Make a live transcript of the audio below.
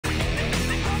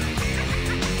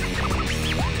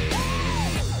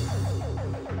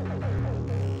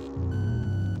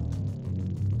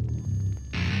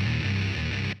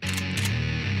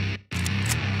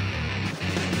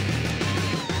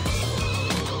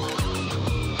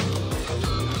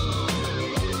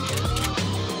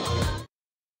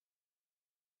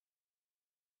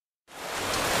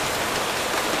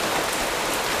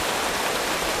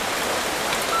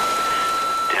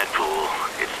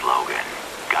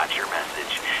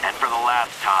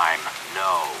last time,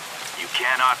 no. You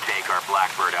cannot take our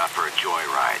Blackbird out for a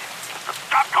joyride.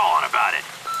 Stop calling about it!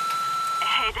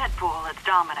 Hey, Deadpool, it's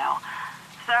Domino.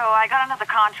 So, I got another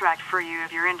contract for you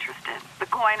if you're interested. The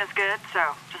coin is good, so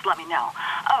just let me know.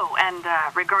 Oh, and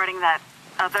regarding that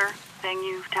other thing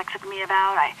you texted me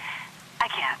about, I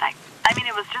can't. I mean,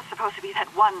 it was just supposed to be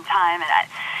that one time, and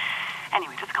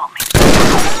Anyway, just call me.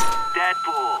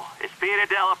 Deadpool, it's Peter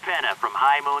Della Penna from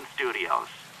High Moon Studios.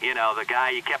 You know, the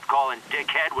guy you kept calling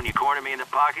dickhead when you cornered me in the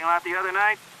parking lot the other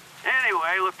night?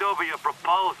 Anyway, looked over your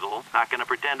proposal. Not gonna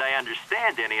pretend I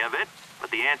understand any of it,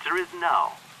 but the answer is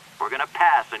no. We're gonna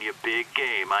pass on your big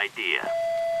game idea.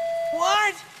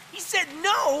 What? He said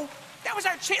no? That was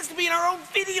our chance to be in our own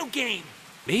video game.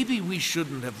 Maybe we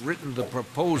shouldn't have written the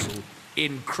proposal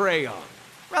in crayon.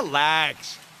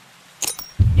 Relax.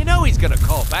 You know he's gonna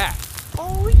call back.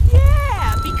 Oh,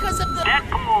 yeah, because of the...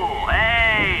 Deadpool!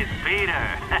 Hey, it's Peter.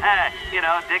 You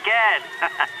know, dickhead.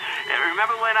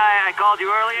 Remember when I called you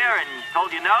earlier and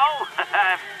told you no?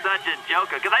 I'm such a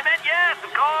joker, because I meant yes, of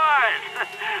course.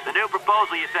 The new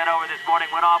proposal you sent over this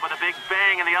morning went off with a big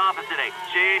bang in the office today.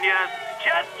 Genius.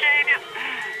 Just genius.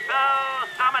 So,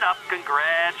 sum it up,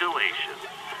 congratulations.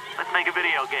 Let's make a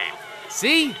video game.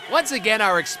 See? Once again,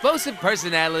 our explosive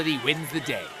personality wins the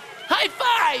day. High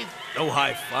five! No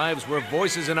high fives, we're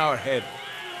voices in our head.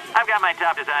 I've got my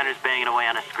top designers banging away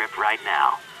on a script right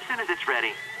now. As soon as it's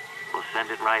ready, we'll send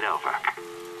it right over.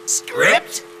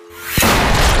 Script?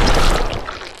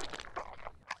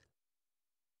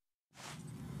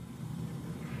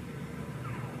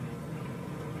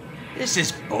 This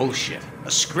is bullshit.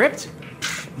 A script?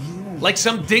 Like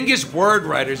some dingus word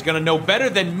writer's gonna know better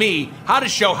than me how to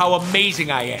show how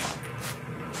amazing I am.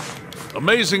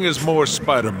 Amazing is more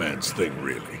Spider-Man's thing,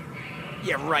 really.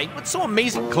 Yeah, right. What's so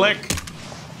amazing? Click.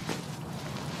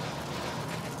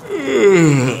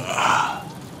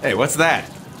 Hey, what's that?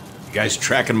 You guys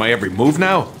tracking my every move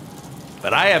now?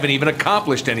 But I haven't even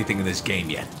accomplished anything in this game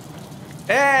yet.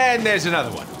 And there's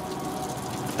another one.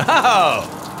 Oh,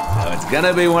 so it's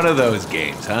gonna be one of those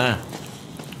games, huh?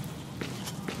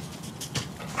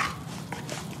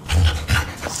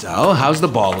 So, how's the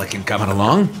ball licking coming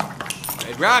along?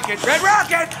 Red Rocket! Red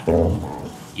Rocket!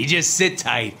 You just sit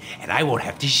tight, and I won't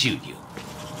have to shoot you.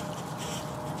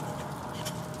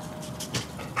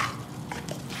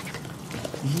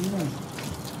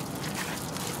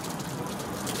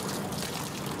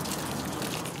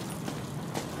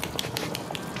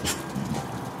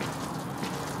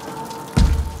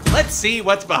 Let's see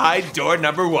what's behind door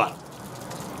number 1.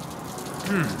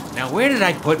 Now where did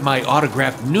I put my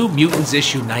autographed New Mutants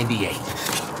issue 98?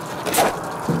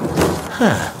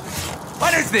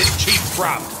 What is this cheap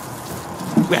prop?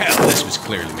 Well, this was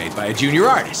clearly made by a junior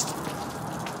artist.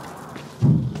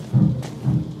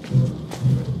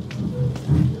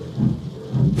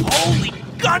 Holy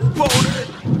gunpowder!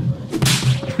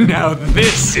 Now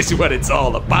this is what it's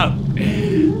all about.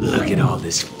 Look at all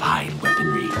this fine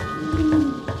weaponry.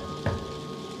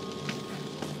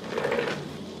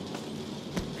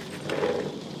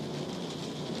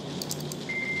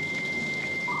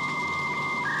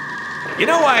 You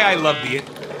know why I love the...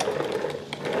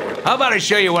 How about I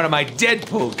show you one of my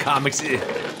Deadpool comics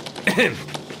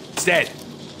instead?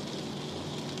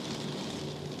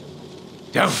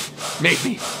 Don't make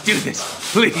me do this,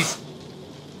 please.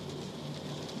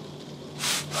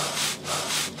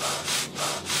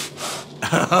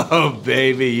 Oh,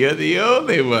 baby, you're the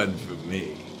only one for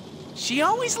me. She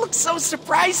always looks so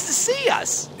surprised to see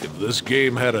us. If this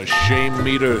game had a shame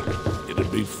meter,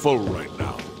 it'd be full right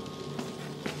now.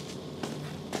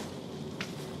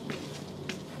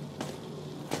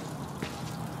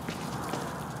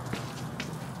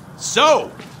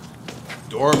 So,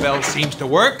 doorbell seems to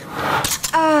work.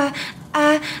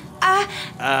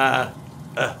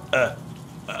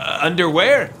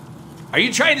 Underwear? Are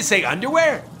you trying to say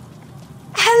underwear?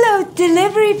 Hello,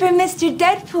 delivery for Mr.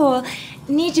 Deadpool.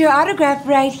 Need your autograph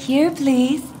right here,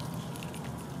 please.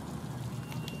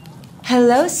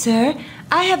 Hello, sir.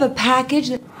 I have a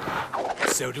package.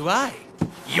 So do I.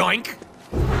 Yoink.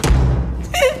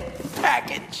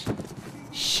 Package.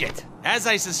 Shit, as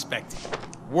I suspected.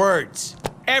 Words.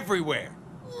 Everywhere.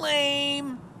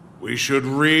 Lame. We should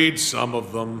read some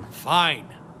of them. Fine.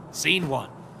 Scene 1.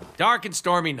 Dark and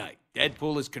stormy night.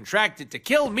 Deadpool is contracted to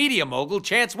kill media mogul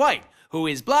Chance White, who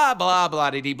is blah blah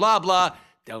blah-dee-dee blah blah.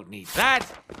 Don't need that.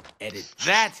 Edit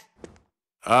that.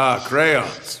 Ah,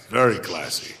 crayons. Very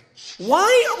classy.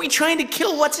 Why are we trying to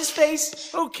kill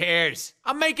what's-his-face? Who cares?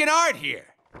 I'm making art here.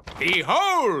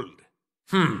 Behold!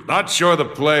 Not sure the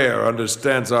player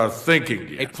understands our thinking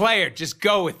Hey, yet. player, just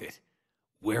go with it.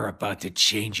 We're about to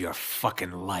change your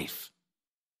fucking life.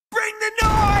 Bring the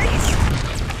guys!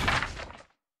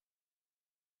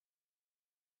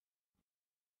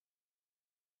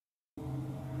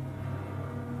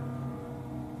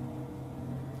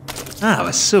 Ah,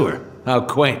 a sewer. How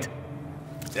quaint.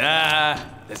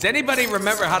 Does anybody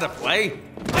remember how to play?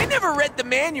 I never read the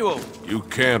manual. You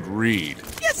can't read.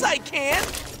 Yes, I can.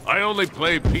 I only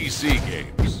play PC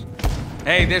games.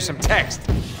 Hey, there's some text.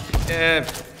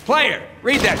 Player,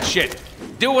 read that shit.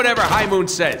 Do whatever High Moon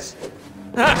says.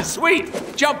 Ah,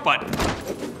 sweet! Jump button.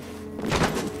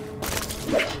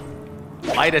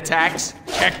 Light attacks,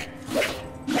 check.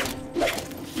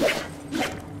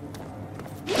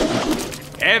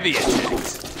 Heavy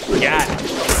attacks, got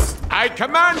it. I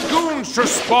command goons to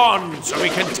spawn so we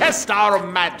can test our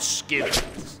match skills.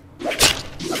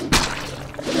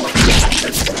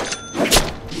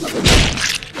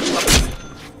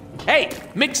 Hey,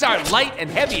 mix our light and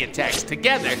heavy attacks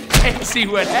together and see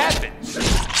what happens.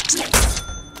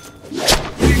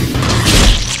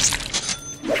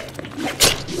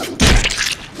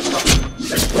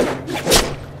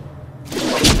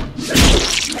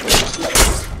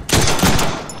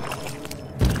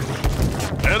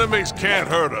 Enemies can't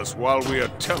hurt us while we are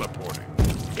teleporting.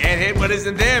 Can't hit what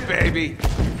isn't there, baby.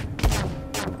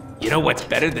 You know what's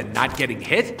better than not getting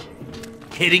hit?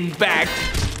 Hitting back.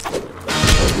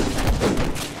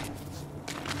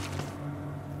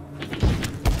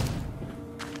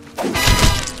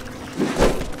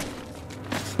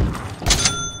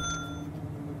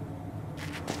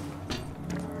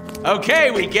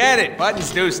 Okay, we get it.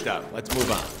 Buttons do stuff. Let's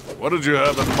move on. What did you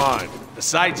have in mind?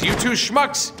 Besides you two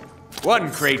schmucks,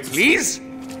 one crate, please.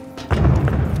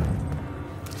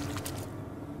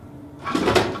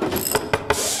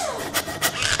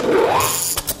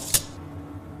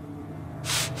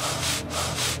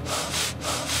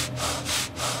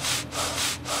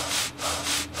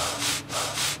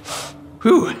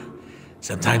 Whew.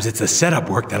 Sometimes it's the setup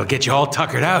work that'll get you all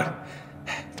tuckered out.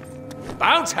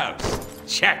 Bounce house.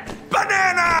 Check.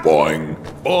 Banana! Boing.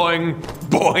 Boing.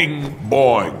 Boing.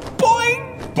 Boing.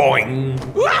 Boing.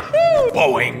 Boing. Wahoo!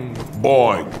 Boing.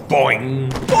 Boing. Boing.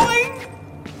 Boing.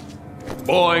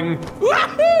 Boing.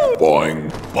 Wahoo! Boing.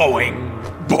 Boing.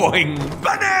 Boing.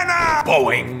 Banana!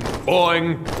 Boing.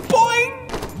 Boing. Boing.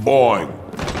 Boing.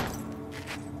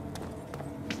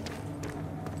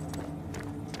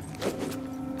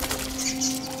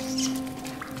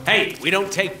 Hey, we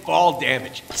don't take fall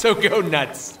damage, so go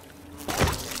nuts.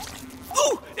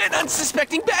 Ooh, an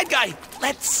unsuspecting bad guy.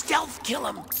 Let's stealth kill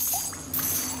him.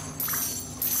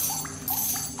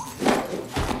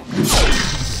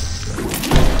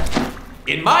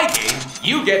 In my game,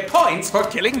 you get points for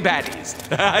killing baddies.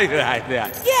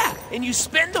 Yeah, and you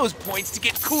spend those points to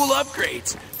get cool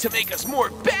upgrades to make us more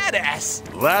badass.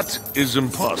 That is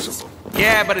impossible.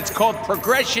 Yeah, but it's called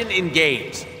progression in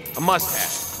games. A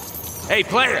must-have. Hey,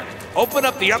 player, open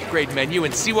up the upgrade menu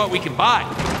and see what we can buy.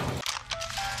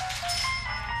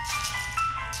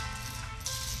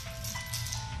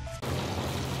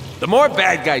 The more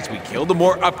bad guys we kill, the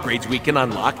more upgrades we can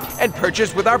unlock and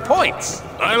purchase with our points.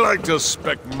 I like to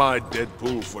spec my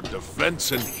Deadpool for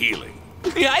defense and healing.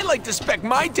 Yeah, I like to spec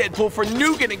my Deadpool for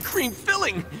nougat and cream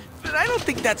filling, but I don't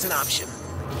think that's an option.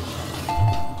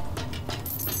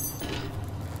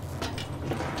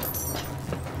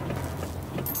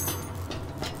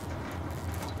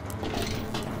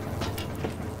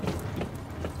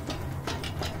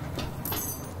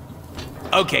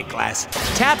 Okay, class.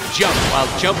 Tap jump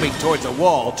while jumping towards a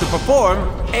wall to perform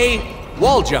a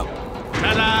wall jump.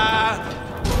 Ta-da!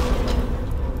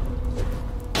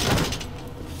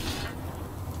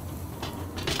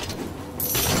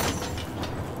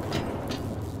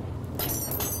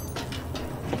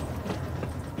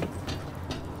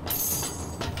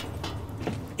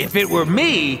 If it were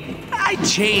me, I'd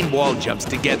chain wall jumps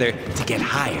together to get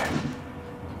higher.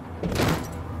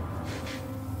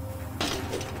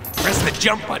 Press the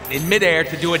jump button in midair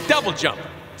to do a double jump.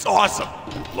 It's awesome.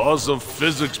 Laws of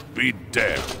physics be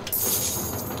damned.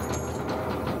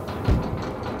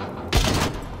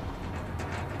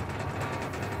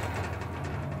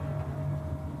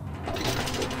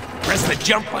 Press the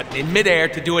jump button in midair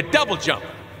to do a double jump.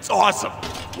 It's awesome.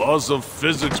 Laws of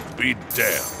physics be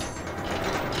damned.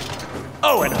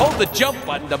 Oh, and hold the jump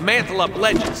button to mantle up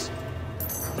ledges.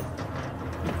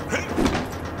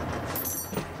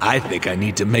 I think I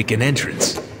need to make an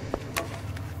entrance.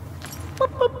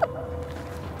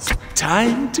 It's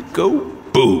time to go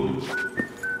boom.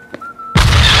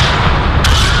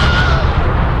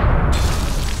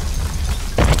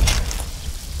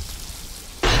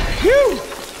 Phew!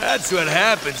 That's what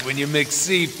happens when you mix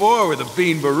C4 with a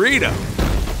bean burrito.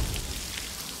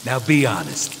 Now be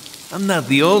honest. I'm not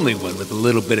the only one with a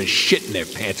little bit of shit in their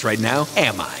pants right now,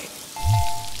 am I?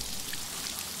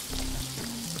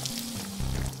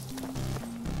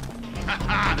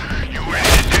 You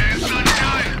ready to dance,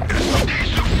 sunshine?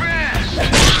 He's so fast!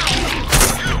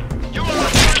 You are on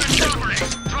private property!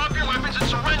 Drop your weapons and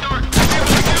surrender, or we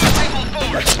will use lethal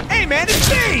force! Hey man, it's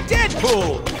me,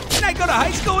 Deadpool! Didn't I go to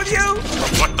high school with you?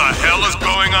 What the hell is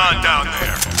going on down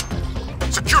there?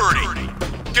 Security!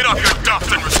 Get off your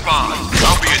duffs and respond!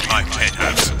 I'll be at my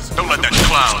penthouse. Don't let that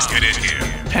clowns get in here.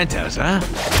 Penthouse, huh?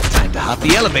 Time to hop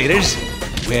the elevators.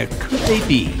 Where could they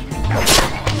be?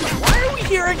 Why are we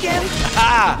here again?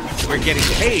 Ah, we're getting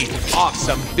paid off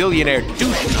some billionaire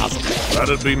douche nozzle.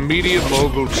 That'd be media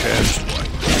mogul Chance White.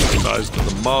 Ties to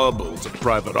the mob, owns a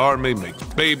private army, makes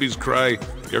babies cry.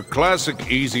 Your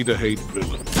classic easy-to-hate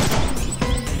villain.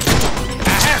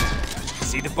 Ahem.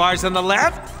 See the bars on the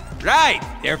left? Right,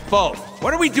 they're full.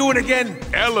 What are we doing again?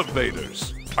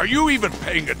 Elevators. Are you even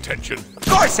paying attention? Of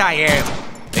course I am.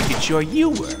 Making sure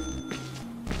you were.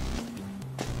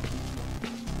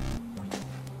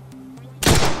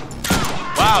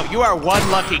 Wow, you are one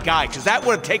lucky guy, because that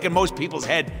would have taken most people's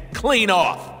head clean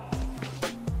off.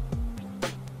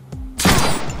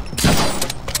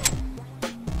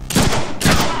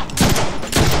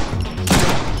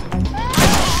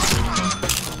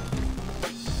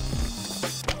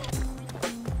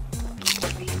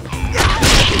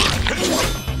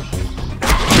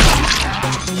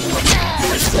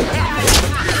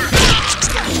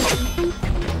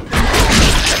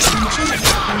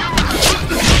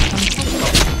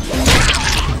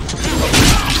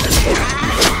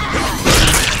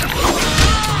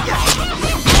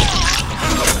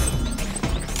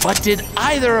 But did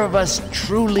either of us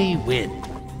truly win?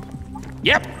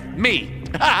 Yep, me.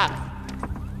 Alert!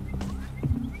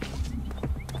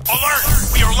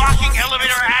 We are locking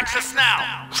elevator access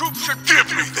now! Troops should give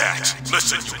me that!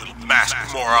 Listen, you little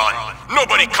masked moron!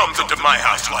 Nobody comes into my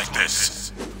house like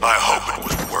this! I hope it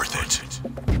was worth it.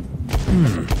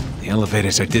 The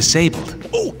elevators are disabled.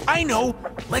 Oh, I know.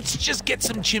 Let's just get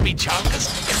some chimichangas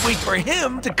and wait for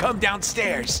him to come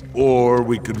downstairs. Or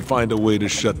we could find a way to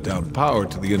shut down power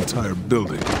to the entire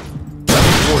building.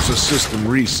 Force a system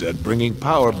reset, bringing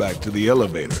power back to the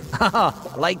elevator. I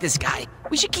like this guy.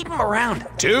 We should keep him around.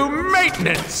 To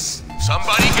maintenance!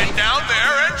 Somebody get down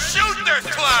there and shoot this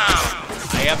clown!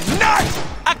 I am not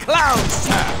a clown,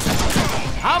 sir!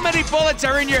 How many bullets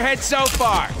are in your head so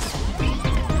far?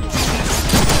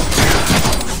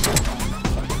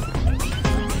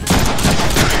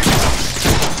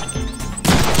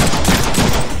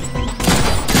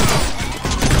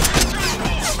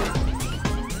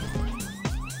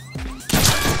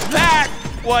 That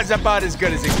was about as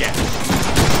good as it gets.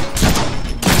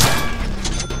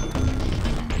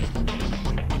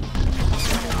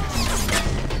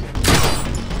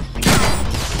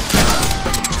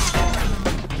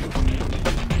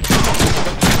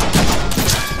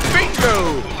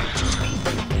 Bingo!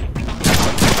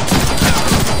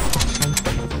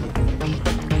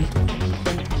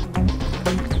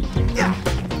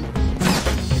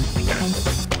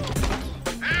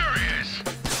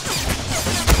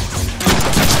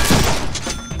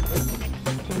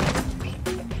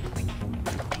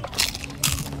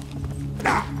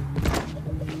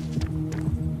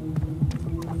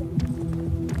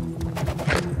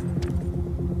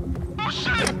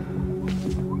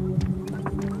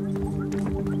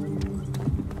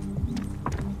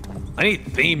 I need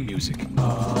theme music.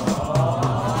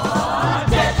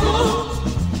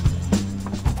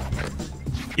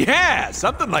 Yeah,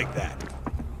 something like that.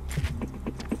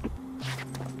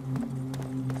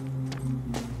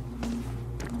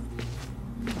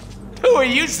 Who are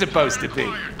you supposed to be?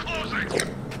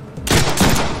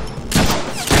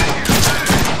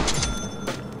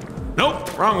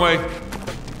 Nope, wrong way.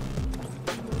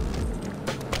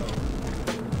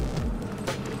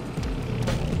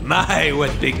 My,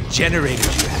 what big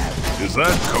generators you have. Is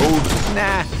that code?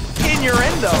 Nah,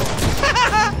 innuendo.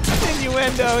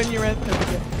 Innuendo.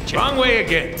 Wrong way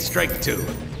again, strike two.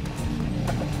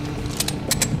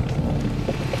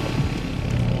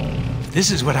 This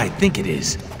is what I think it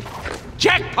is.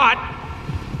 Jackpot!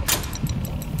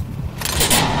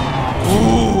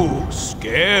 Ooh,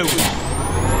 scary.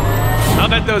 I'll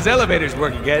bet those elevators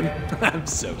work again. I'm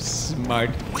so smart.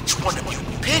 Which one of you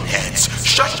pinheads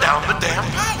shut down the damn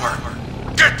power?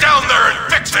 Get down there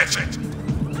and fix it!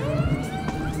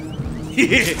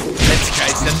 Let's try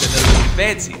something a little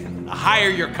fancy. The higher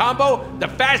your combo, the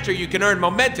faster you can earn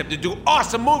momentum to do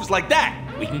awesome moves like that.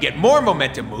 We can get more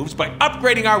momentum moves by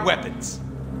upgrading our weapons.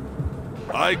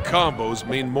 High combos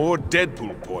mean more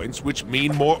Deadpool points, which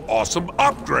mean more awesome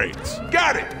upgrades.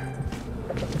 Got it!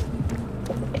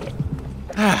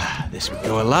 This would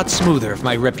go a lot smoother if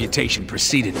my reputation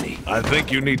preceded me. I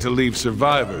think you need to leave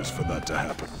survivors for that to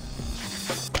happen.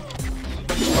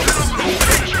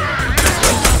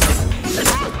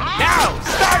 Now,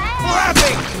 start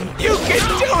flapping! You can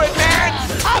do it, man!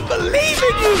 I believe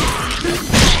in you!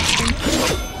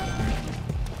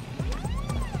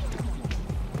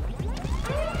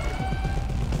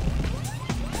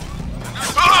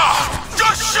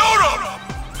 Just shoot him!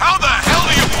 How the hell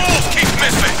do you fools keep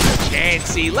missing?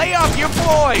 Nancy, lay off your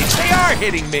boys! They are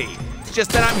hitting me! It's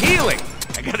just that I'm healing.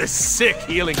 I got a sick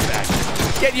healing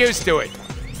factor. Get used to it.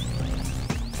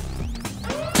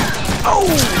 Oh,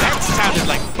 that sounded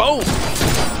like boom!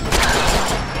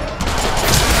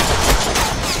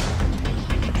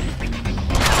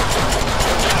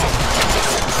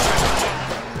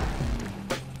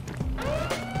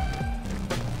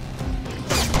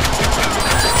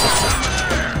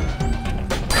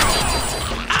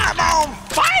 I'm on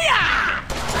fire!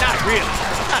 Not really.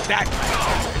 Not that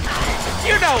much.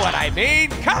 You know what I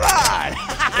mean. Come on!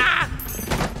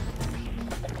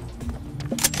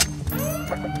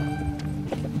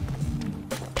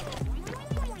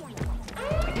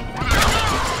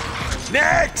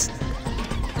 Next!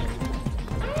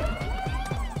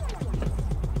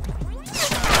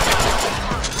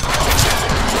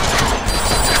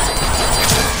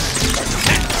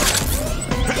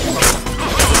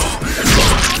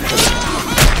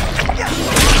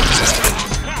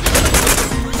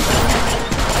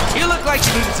 You look like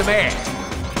you needed some air.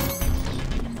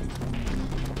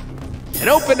 An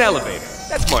open elevator.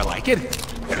 That's more like it.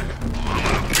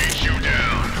 Beat you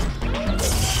down.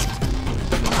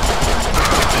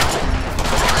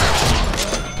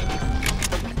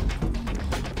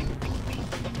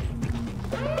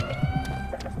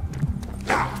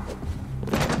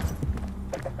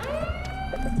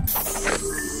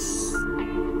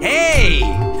 Hey!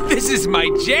 This is my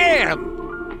jam!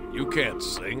 You can't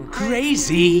sing.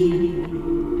 Crazy.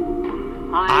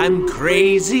 I'm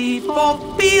crazy for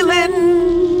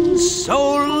feeling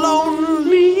so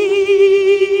lonely.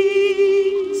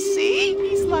 See?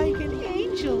 He's like an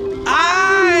angel.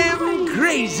 I'm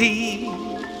crazy.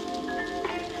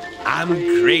 I'm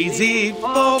crazy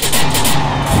for...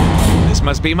 This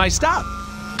must be my stop.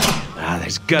 Ah,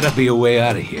 there's gotta be a way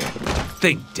out of here.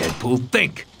 Think, Deadpool,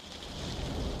 think.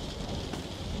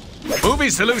 Movie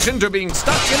solution to being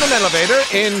stuck in an elevator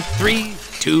in 3,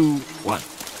 2, 1.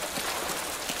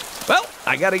 Well,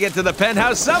 I gotta get to the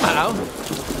penthouse somehow.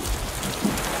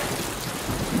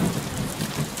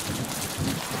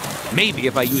 Maybe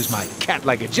if I use my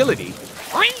cat-like agility.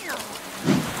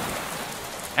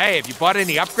 Hey, have you bought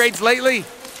any upgrades lately?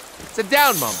 It's a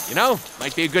down moment, you know?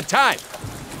 Might be a good time.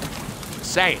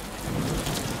 Just saying.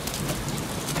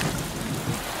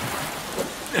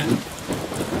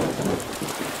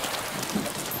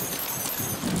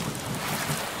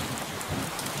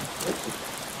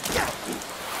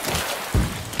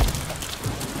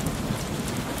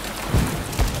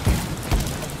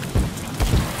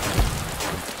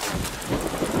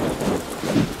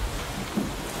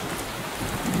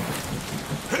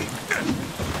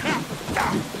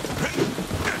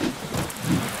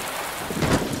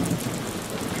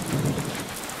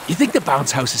 You think the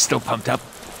bounce house is still pumped up?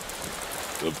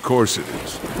 Of course it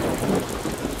is.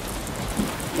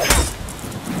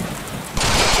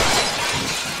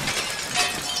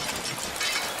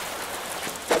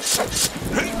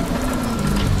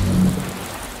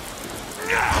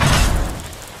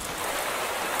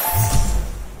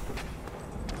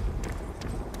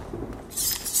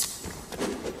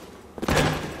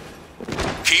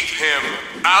 Keep him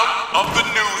out of the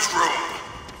newsroom.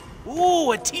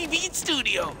 Ooh, a TV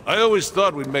studio. I always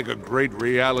thought we'd make a great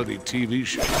reality TV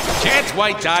show. Chance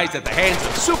White dies at the hands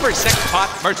of super sex pot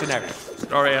mercenaries.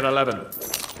 Story at 11.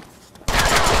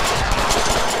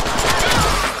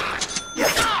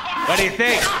 What do you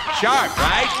think? Sharp,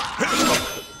 right?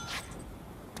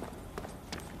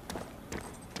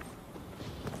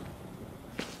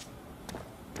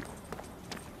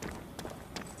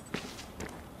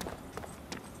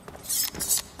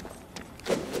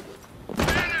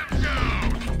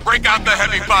 Break out the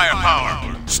heavy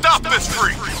firepower. Stop this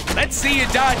freak. Let's see you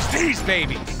dodge these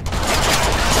babies.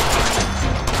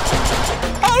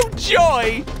 Oh,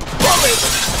 joy! Bullets!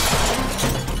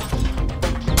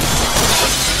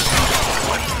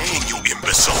 What am I paying you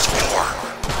imbeciles for?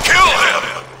 Kill him!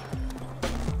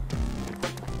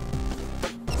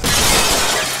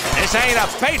 This ain't a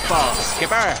paintball,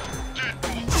 Skipper.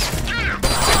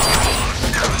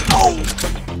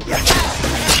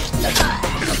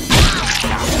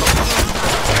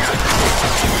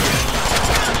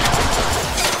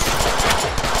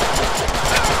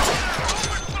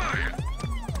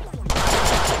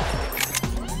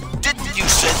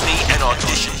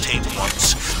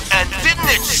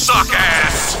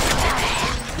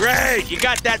 Hey, you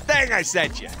got that thing I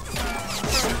sent you?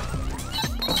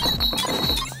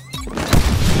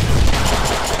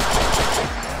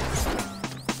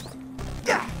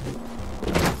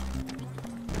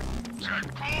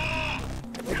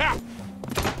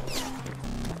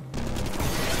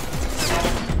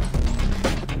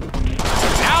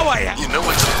 Now I am. You know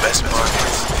what the best part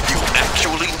is? You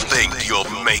actually think you'll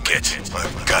make it.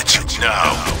 I've got you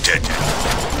now, Deadpool.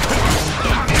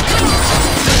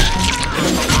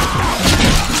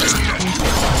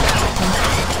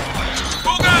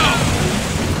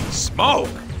 Smoke?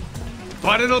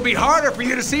 But it'll be harder for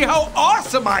you to see how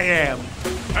awesome I am.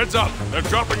 Heads up, they're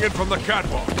dropping in from the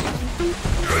catwalk.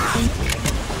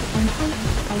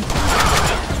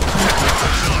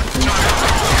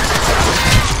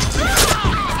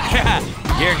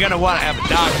 You're gonna want to have a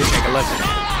doctor take a look at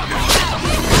that.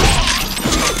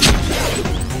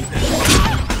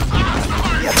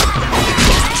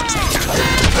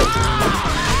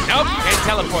 Nope, can't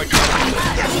teleport you.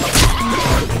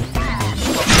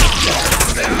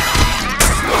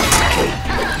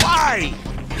 Why?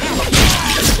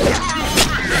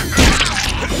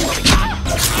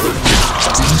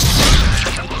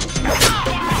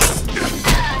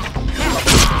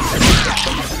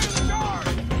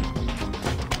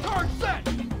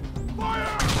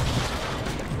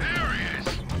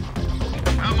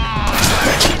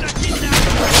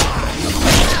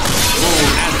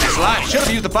 Should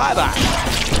have used the bye-bye.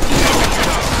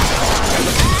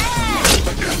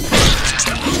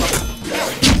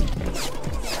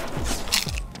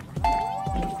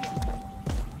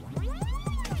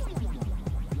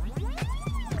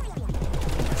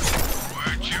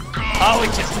 Oh,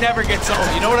 it just never gets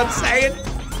old. You know what I'm saying?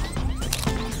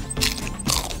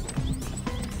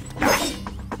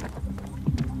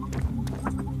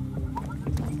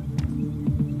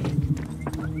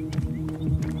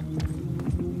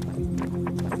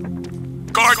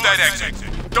 Guard that exit.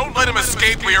 Don't let him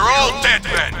escape or you're all dead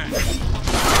men.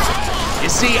 You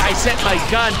see, I set my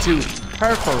gun to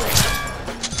perforate.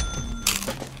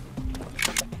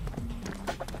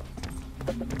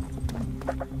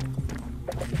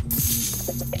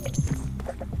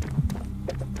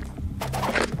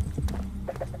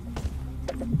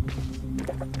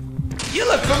 You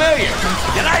look familiar.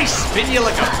 Did I spin you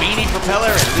like a beanie propeller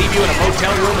and leave you in a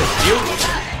motel room as you?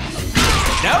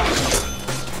 No?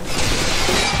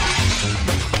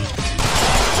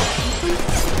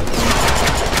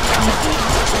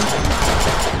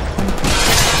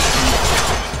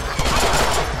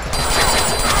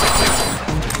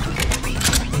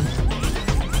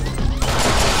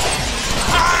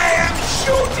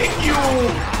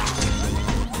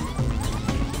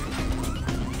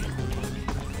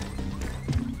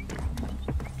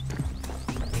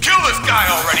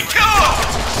 Already, kill him!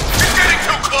 You're getting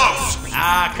too close!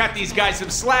 Ah, cut these guys some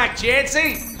slack,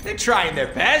 Jancy. They're trying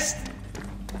their best.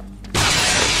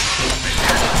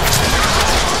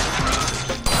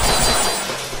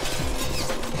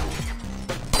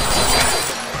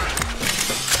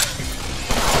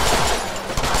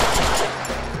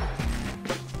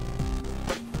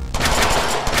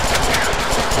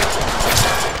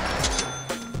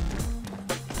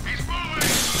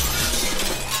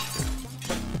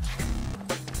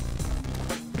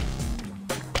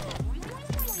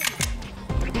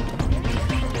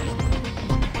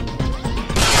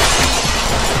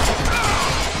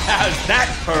 How's that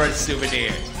for a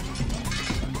souvenir?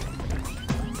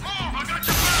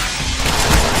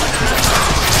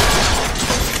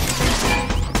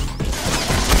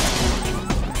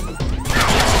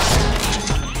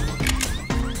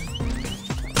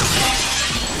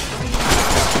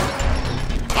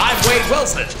 I'm Wade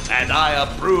Wilson, and I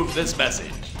approve this message.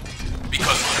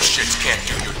 Because you shits can't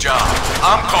do your job,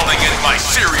 I'm calling in my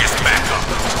serious backup.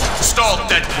 Stall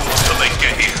Deadpool until they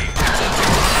get here.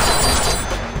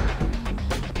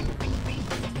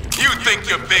 You think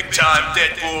you're big time,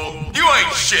 Deadpool? You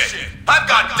ain't shit. I've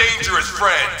got dangerous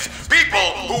friends. People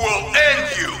who will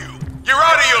end you. You're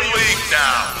out of your league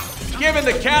now. Given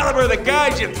the caliber of the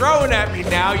guys you're throwing at me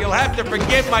now, you'll have to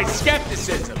forgive my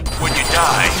skepticism. When you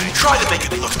die, try to make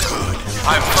it look good.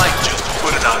 I might just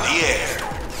put it on the air.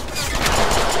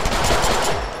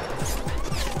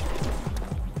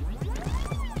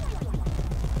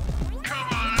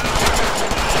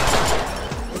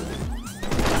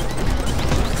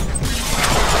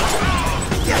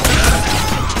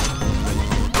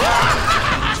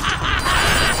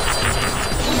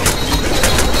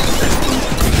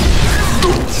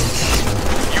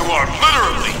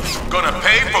 Gonna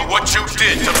pay for what you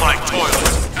did to my toilet.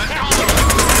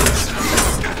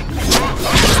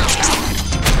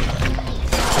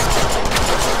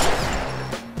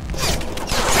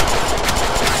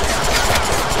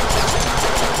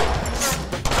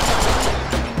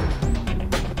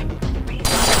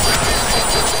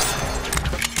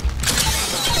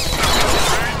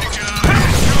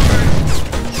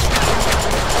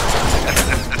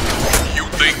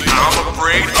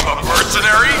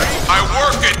 mercenary. I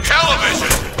work in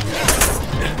television.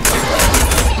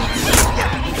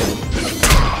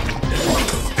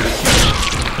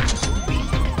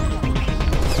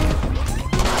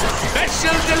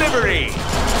 Special delivery!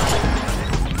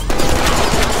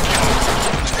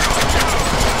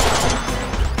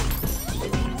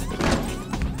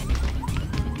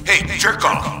 Hey, jerk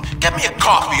off. Get me a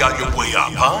coffee on your way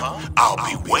up, huh? I'll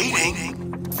be waiting.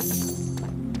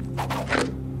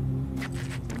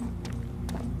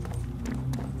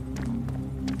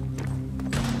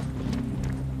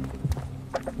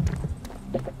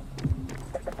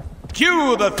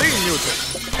 Cue the theme music.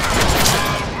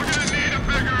 We're gonna need a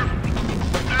bigger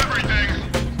everything.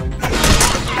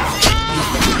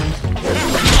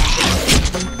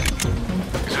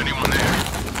 Is anyone there?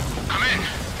 Come in.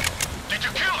 Did you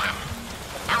kill him?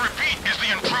 I repeat, is the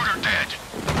intruder dead?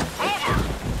 Over!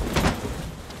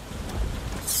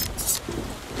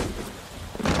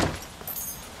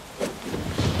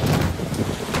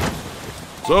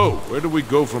 So, where do we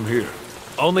go from here?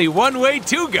 Only one way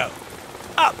to go.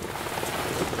 Up.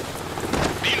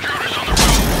 The intruder's on the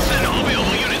roof. Send all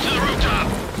available units to the rooftop.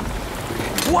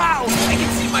 Wow, I can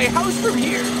see my house from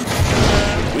here.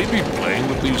 We be playing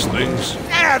with these things?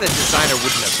 Ah, the designer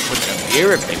wouldn't have put them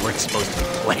here if they weren't supposed to be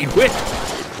played with.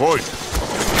 Good point.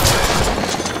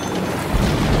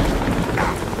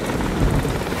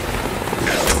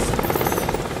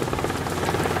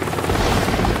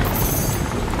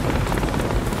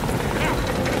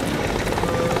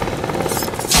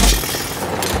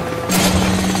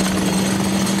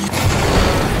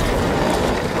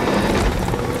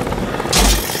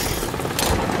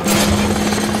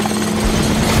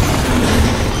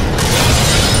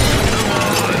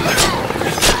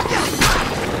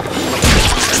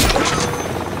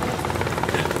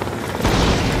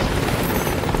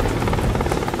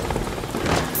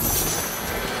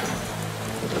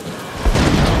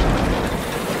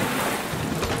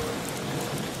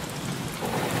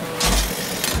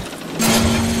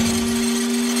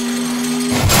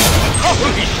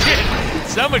 Holy shit!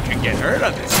 Someone could get hurt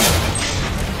on this.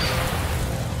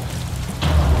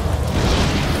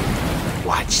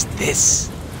 Watch this.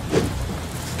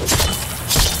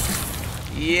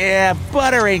 Yeah,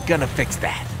 butter ain't gonna fix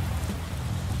that.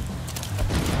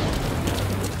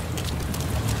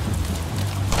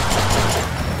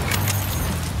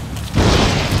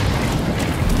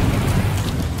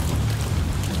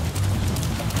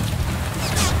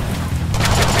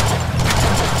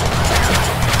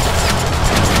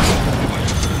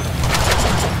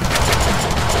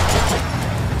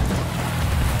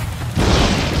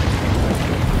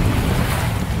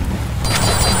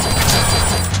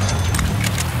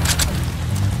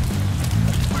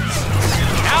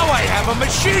 A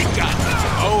machine gun!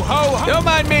 Oh ho ho! Don't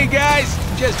mind me, guys.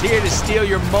 Just here to steal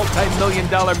your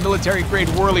multi-million-dollar military-grade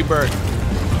whirlybird.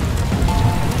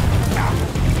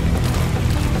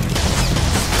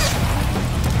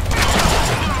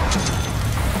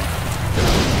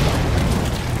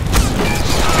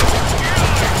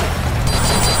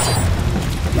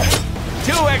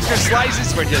 Two extra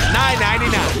slices for just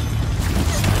 $9.99.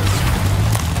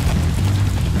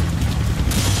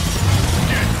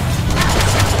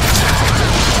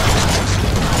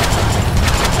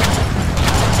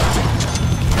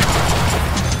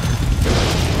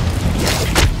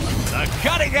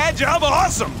 Cutting edge of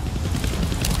awesome!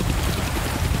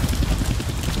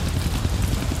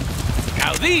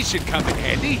 Now these should come in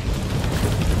handy.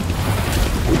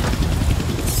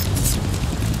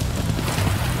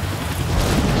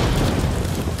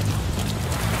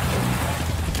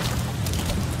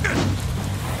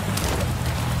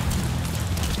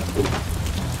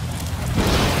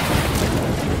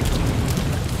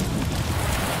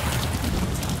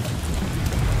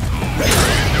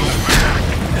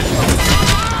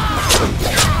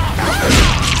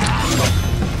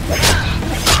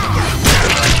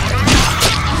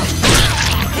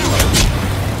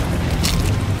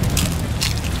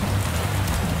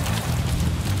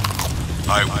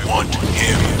 I want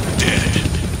him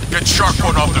dead. Get Shark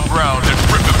One off the ground and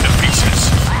rip him to pieces.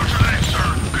 Roger that, sir.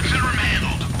 Consider him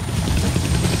handled.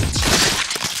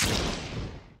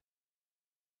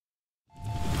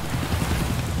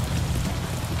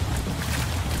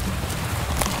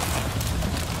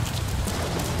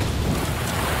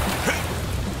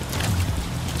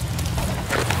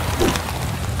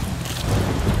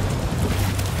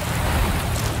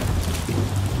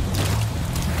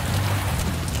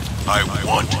 I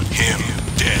want him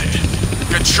dead.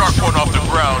 Get Shark One off the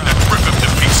ground and rip him to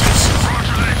pieces.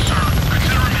 Roger that, sir.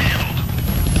 Consider him handled.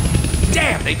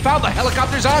 Damn, they found the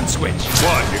helicopter's on switch.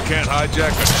 What, you can't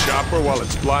hijack a chopper while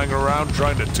it's flying around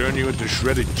trying to turn you into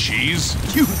shredded cheese?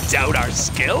 You doubt our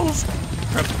skills?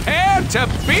 Prepare to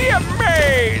be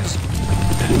amazed!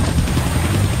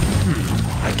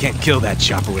 I can't kill that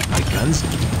chopper with my guns,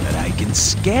 but I can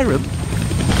scare him.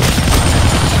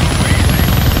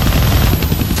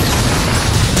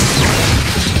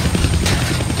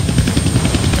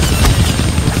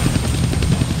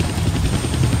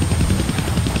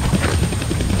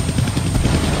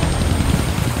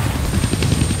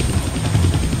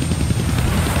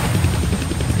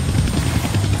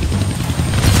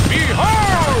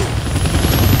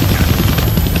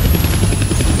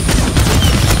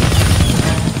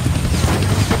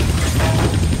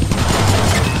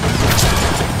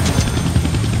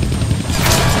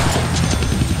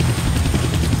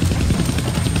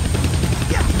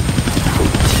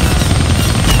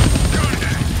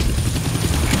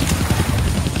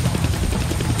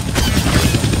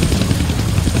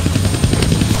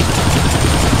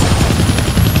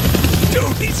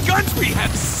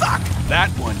 That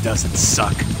one doesn't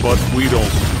suck. But we don't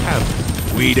have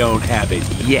it. We don't have it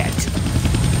yet.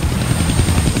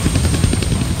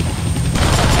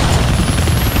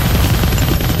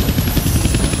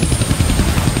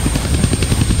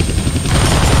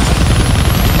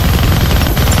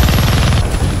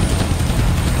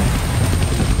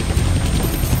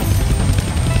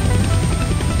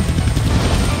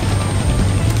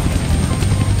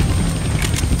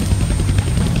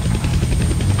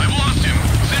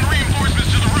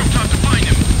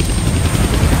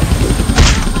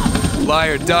 Fly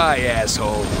or die,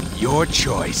 asshole. Your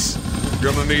choice.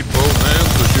 Gonna need both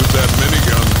hands to shoot that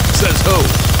minigun. Says who?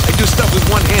 I do stuff with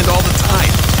one hand all the time.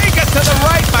 Take it to the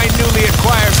right, my newly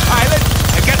acquired pilot.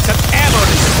 I got some ammo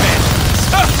to spend.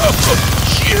 So,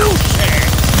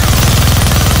 juicy!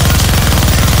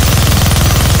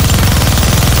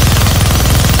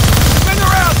 Swing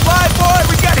around, fly boy.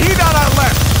 We got heat on our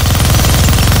left.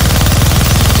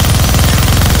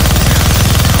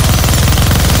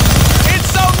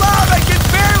 I can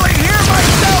barely hear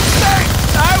myself think!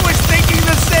 I was thinking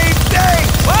the same thing!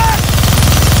 What?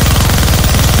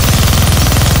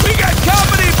 We got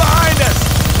company behind us!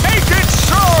 Make it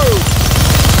so!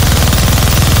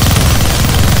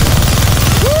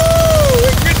 Woo!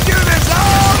 We could do this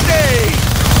all day!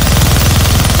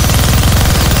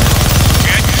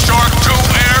 Get Shark 2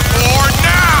 airborne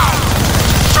now!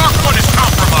 Shark 1 is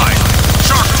compromised.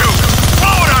 Shark 2,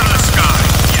 blow it out of the sky!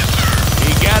 Yes, sir.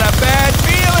 We got a bad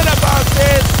feeling about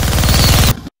this!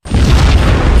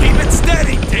 Keep it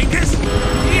steady, dingus!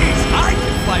 Jeez, I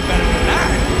can fly better than that!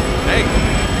 Hey,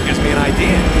 gives me an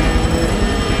idea.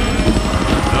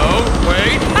 No,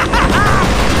 wait.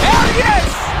 Hell yes!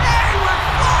 Hey, we're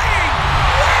flying!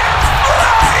 We're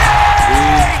flying!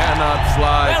 We cannot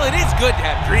fly. Well, it is good to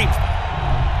have dreams.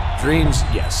 Dreams,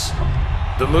 yes.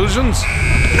 Delusions?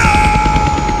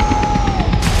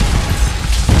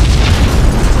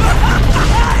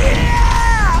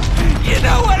 You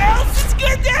know what else is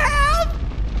good to have?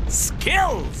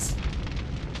 Skills!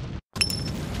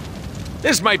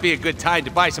 This might be a good time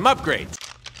to buy some upgrades.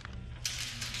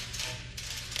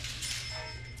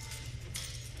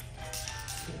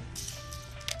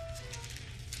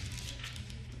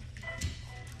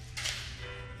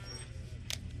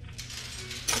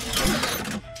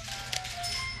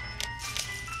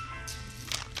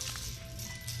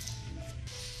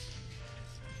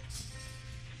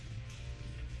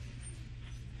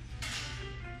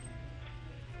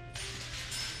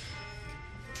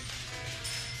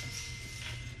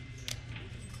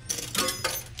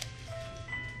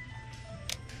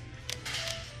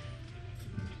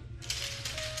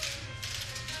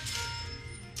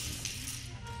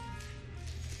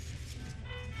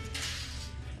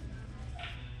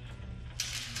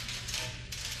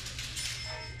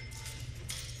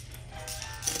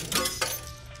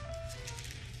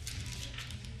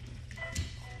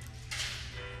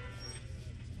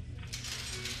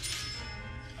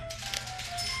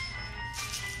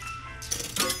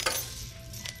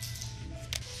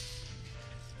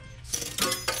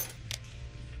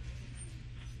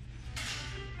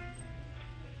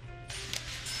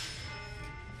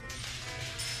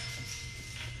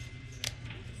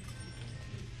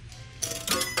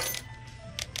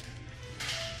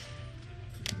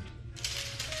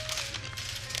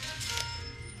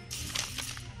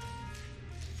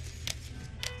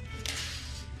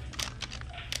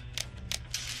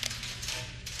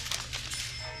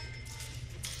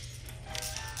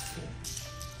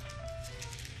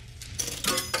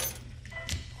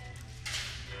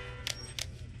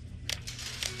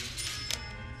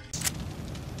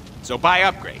 So buy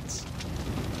upgrades.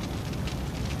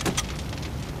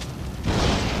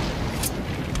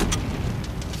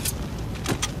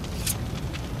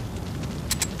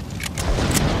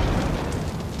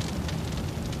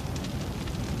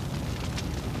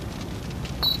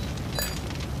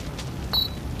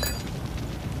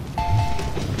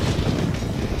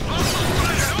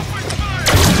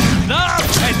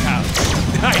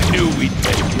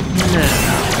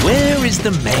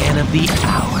 the man of the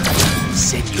hour,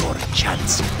 Senor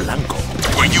Chance Blanco.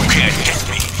 Well, you can't get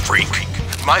me, freak.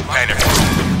 My panic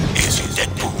room is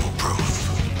Deadpool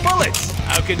proof. Bullets!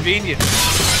 How convenient.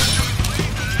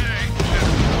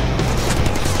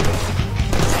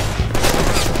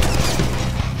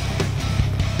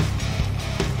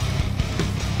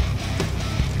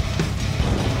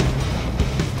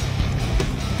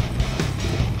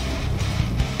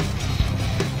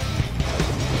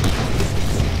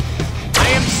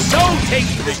 Take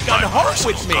this gun home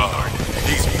with me. Guard.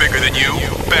 He's bigger than you,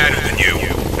 badder than you,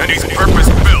 and he's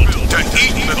purpose-built to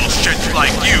eat little shits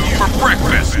like you for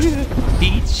breakfast.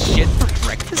 Eat shit for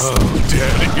breakfast? Oh,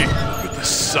 Daddy, look at the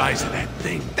size of that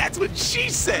thing. That's what she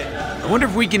said. I wonder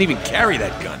if we can even carry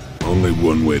that gun. Only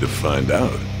one way to find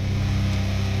out.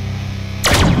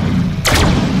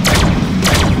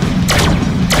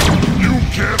 You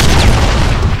can't.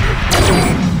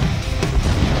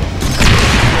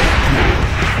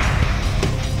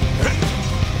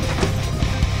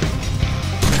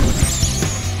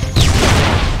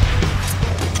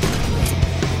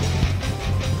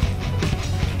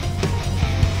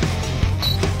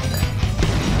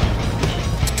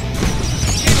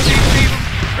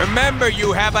 Remember,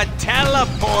 you have a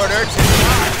teleporter to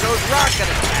dodge those rocket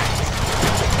attacks.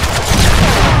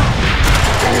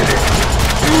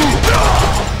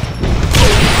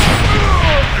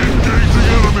 Engaging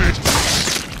enemy!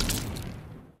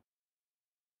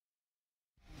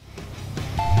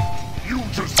 You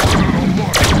just ran out of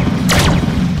luck!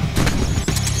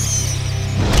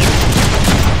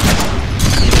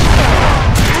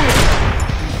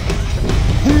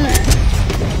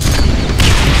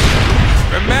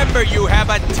 Remember, you have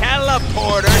a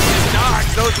teleporter to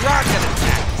dodge those rocket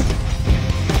attacks.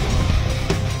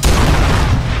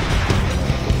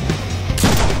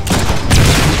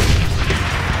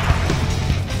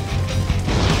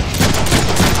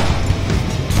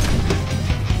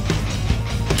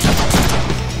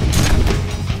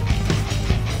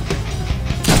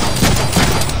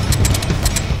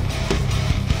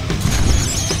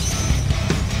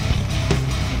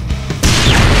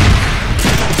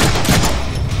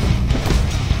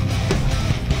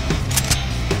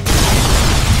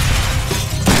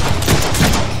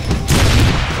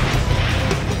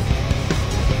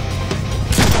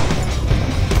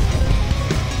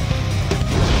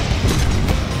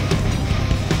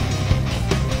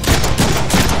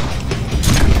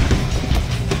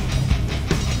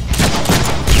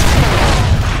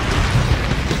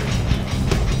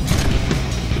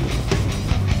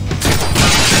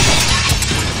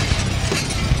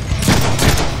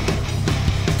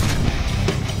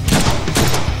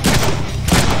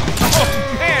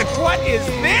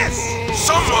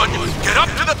 Someone get up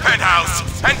to the penthouse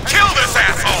and kill this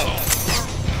asshole!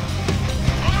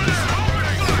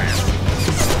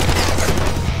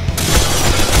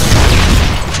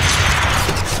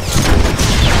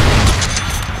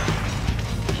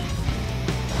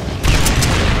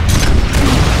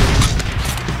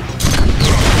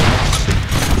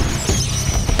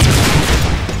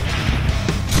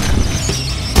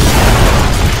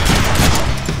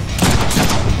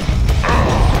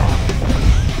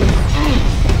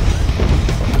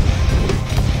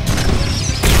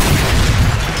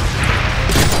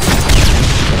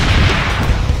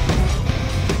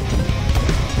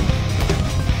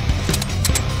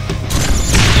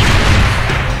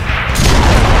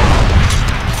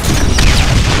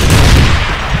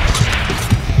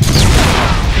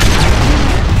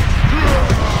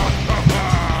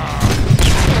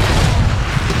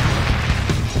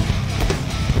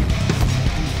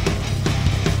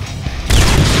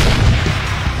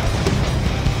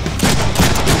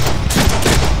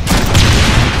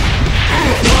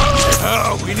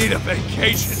 Need a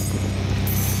vacation.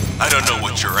 I don't know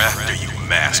what you're after, you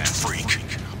masked freak,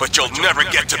 but you'll never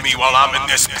get to me while I'm in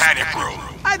this panic room.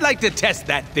 I'd like to test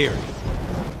that theory.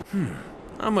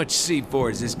 How much C4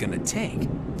 is this gonna take?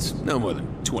 It's no more than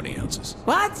 20 ounces.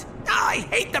 What? Oh, I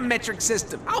hate the metric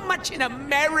system. How much in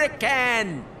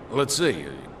American? Let's see,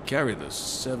 you carry the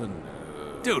 7...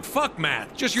 Dude, fuck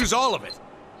math. Just use all of it.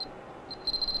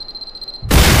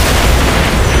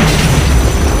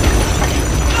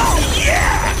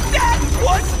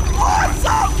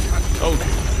 Told you,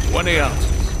 20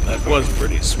 ounces. That was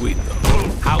pretty sweet, though.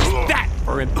 How's that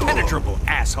for impenetrable,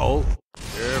 asshole?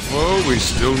 Careful, we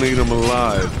still need him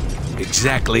alive.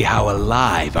 Exactly how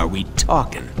alive are we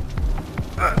talking?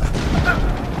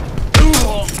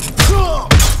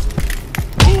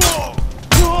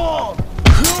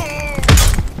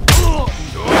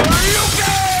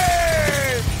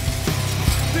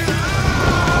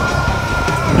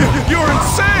 You're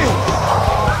insane!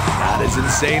 Not as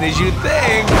insane as you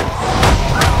think.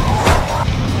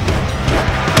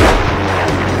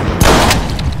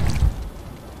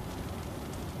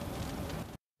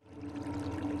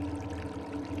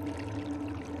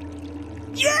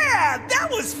 Yeah, that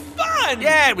was fun!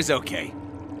 Yeah, it was okay.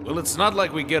 Well, it's not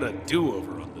like we get a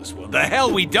do-over on this one. The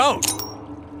hell we don't!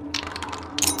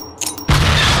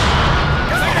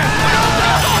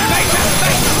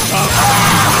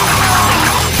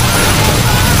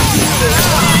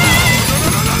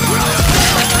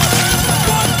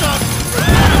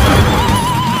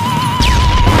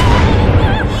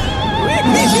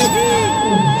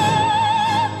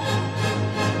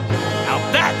 Now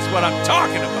that's what I'm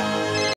talking about!